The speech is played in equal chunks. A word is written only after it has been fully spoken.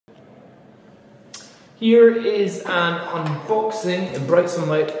Here is an unboxing in bright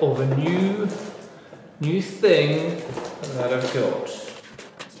sunlight of a new thing that I've got.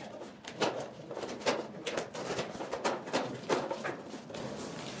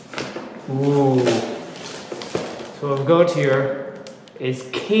 Ooh. So what I've got here is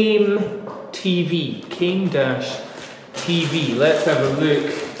Came TV. Came-TV. Let's have a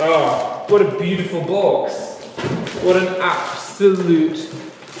look. Oh, what a beautiful box. What an absolute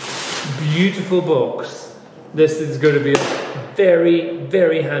beautiful box. This is going to be a very,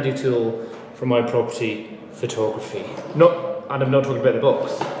 very handy tool for my property photography. And I'm not talking about the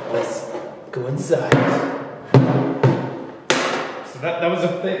box. Let's go inside. So that was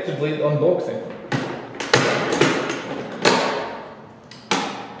effectively the unboxing.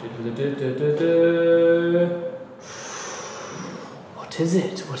 What is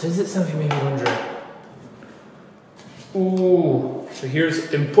it? What is it? Some of you may be wondering. Ooh, so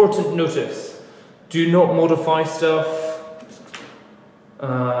here's important notice. Do not modify stuff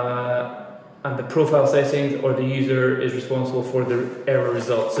and the profile settings, or the user is responsible for the error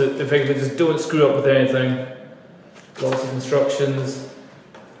results. So effectively just don't screw up with anything. Lots of instructions.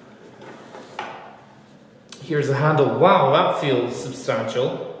 Here's a handle. Wow, that feels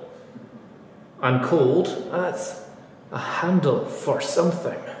substantial and cold. That's a handle for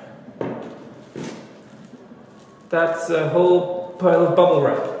something. That's a whole pile of bubble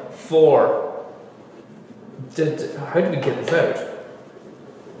wrap for... how did we get this out?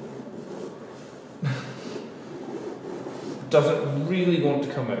 Doesn't really want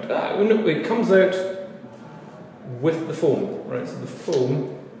to come out. Ah, no, it comes out with the foam, right? So the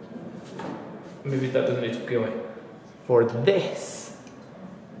foam, maybe that doesn't need to be going. For this,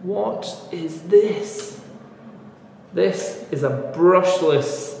 what is this? This is a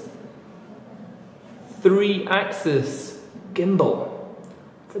brushless 3-axis gimbal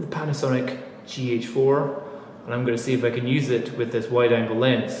for the Panasonic GH4, and I'm going to see if I can use it with this wide-angle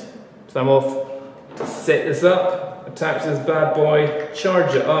lens. So I'm off to set this up, attach this bad boy,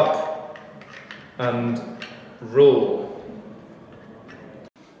 charge it up, and roll.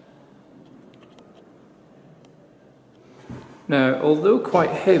 Now, although quite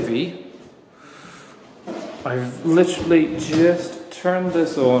heavy, I've literally just turned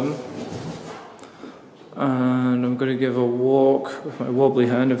this on, and I'm going to give a walk with my wobbly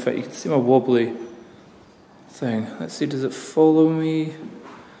hand. In fact, you can see my wobbly thing. Let's see, does it follow me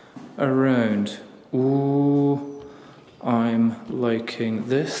around? Ooh, I'm liking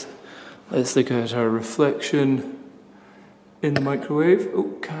this. Let's look at our reflection in the microwave.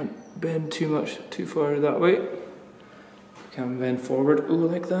 Oh, can't bend too far that way. Can't bend forward. Ooh,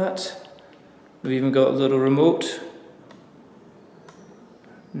 like that. We've even got a little remote.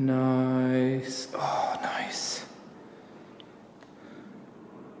 Nice. Oh, nice.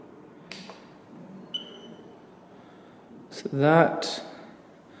 So that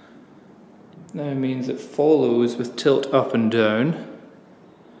now means it follows with tilt up and down.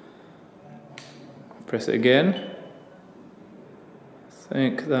 Press it again. I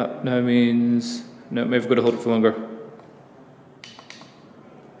think that now means... no, maybe I've got to hold it for longer.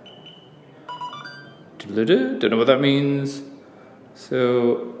 Don't know what that means.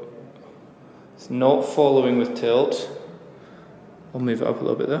 So it's not following with tilt. I'll move it up a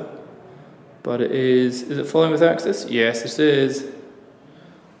little bit there. But it is it following with axis? Yes, it is.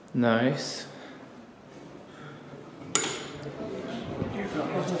 Nice.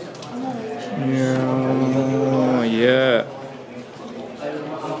 Yeah.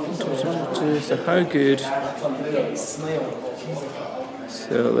 So how good?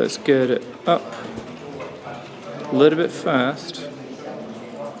 So let's get it up a little bit fast.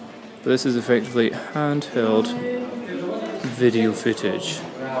 This is effectively handheld video footage.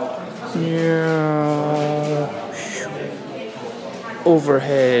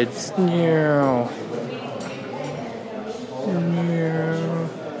 Overheads. Ooh.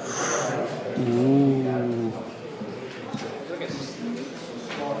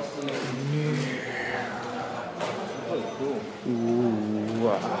 Ooh.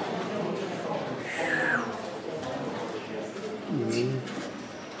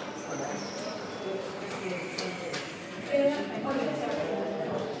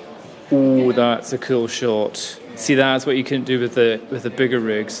 Ooh, that's a cool shot. See, that's what you can do with the bigger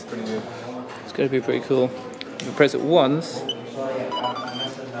rigs. It's going to be pretty cool. If I press it once,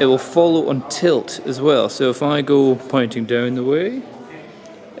 it will follow on tilt as well. So if I go pointing down the way,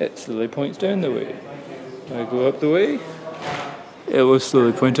 it slowly points down the way. If I go up the way, it will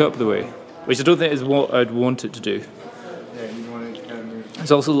slowly point up the way. Which I don't think is what I'd want it to do.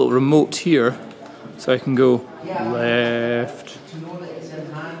 There's also a little remote here, so I can go left,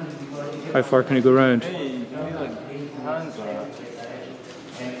 How far can it go round? Hey, you can do like hands on it.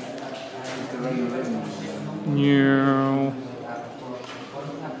 Just around the rim. Yeah.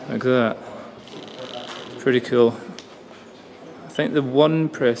 Like that. Pretty cool. I think the one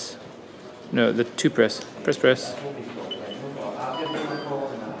press, no, the two press. Press.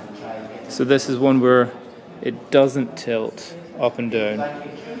 So this is one where it doesn't tilt up and down,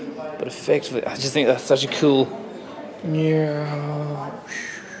 but effectively, I just think that's such a cool.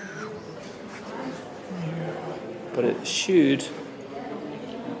 But it should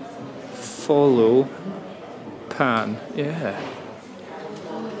follow pan. Yeah.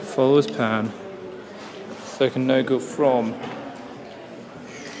 Follows pan. So I can now go from.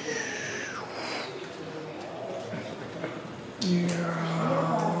 Is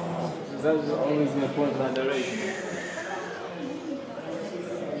that always in the point of that direction?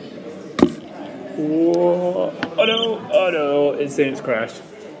 Whoa. Oh no, it's saying it's crashed.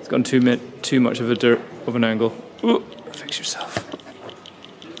 It's gone too much of an angle. Ooh. Fix yourself.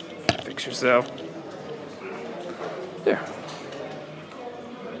 Fix yourself. There.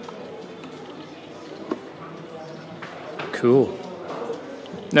 Cool.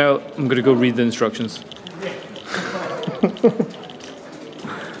 Now I'm going to go read the instructions.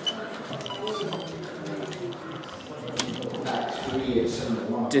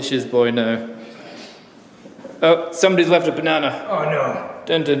 Dishes boy now. Oh, somebody's left a banana. Oh no.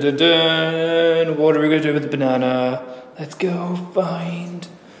 Dun dun dun dun. What are we going to do with the banana? Let's go find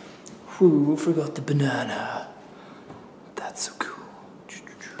who forgot the banana. That's so cool.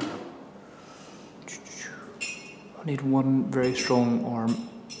 I need one very strong arm.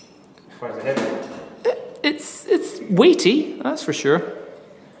 Why is it heavy? It's weighty, that's for sure.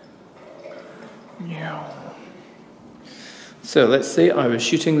 Yeah. So let's say I was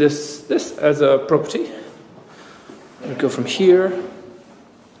shooting this as a property. I would go from here.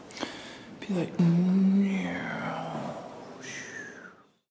 Be like.